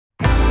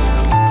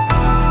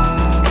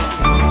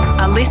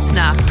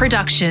listener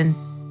production.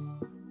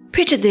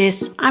 Picture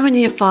this, I'm in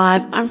year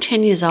 5, I'm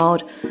 10 years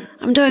old,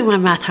 I'm doing my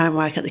math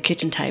homework at the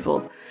kitchen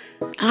table.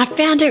 And I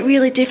found it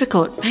really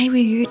difficult. Maybe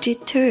you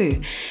did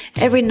too.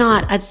 Every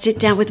night I'd sit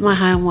down with my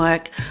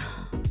homework,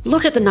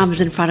 look at the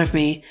numbers in front of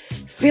me,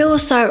 feel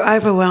so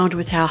overwhelmed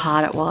with how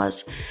hard it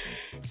was.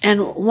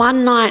 And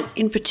one night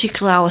in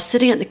particular, I was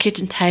sitting at the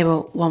kitchen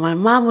table while my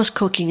mum was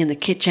cooking in the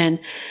kitchen,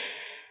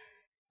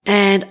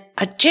 and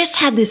I just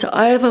had this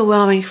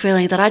overwhelming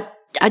feeling that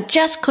I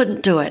just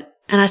couldn't do it.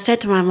 And I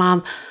said to my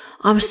mum,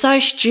 I'm so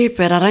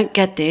stupid, I don't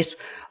get this,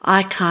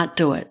 I can't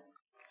do it.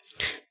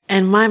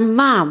 And my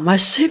mum, my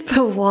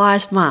super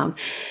wise mum,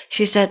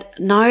 she said,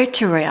 no,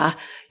 Taria,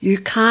 you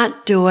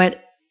can't do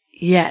it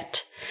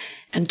yet.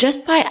 And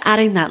just by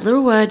adding that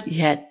little word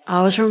yet,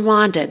 I was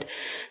reminded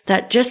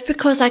that just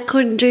because I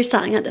couldn't do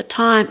something at the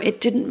time, it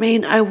didn't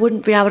mean I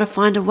wouldn't be able to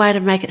find a way to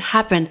make it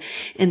happen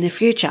in the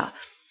future.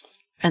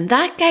 And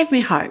that gave me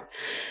hope.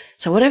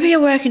 So whatever you're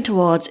working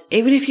towards,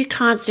 even if you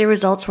can't see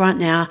results right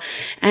now,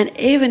 and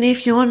even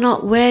if you're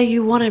not where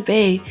you want to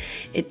be,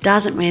 it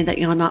doesn't mean that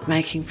you're not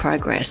making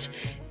progress.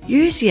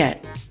 Use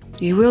yet.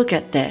 You will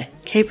get there.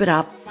 Keep it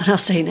up, and I'll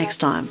see you next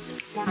time.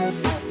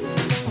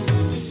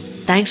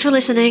 Thanks for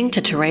listening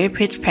to Taria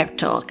Pitt's Pep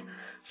Talk.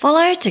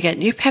 Follow to get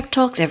new pep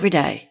talks every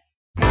day.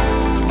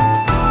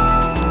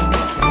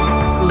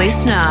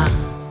 Listener.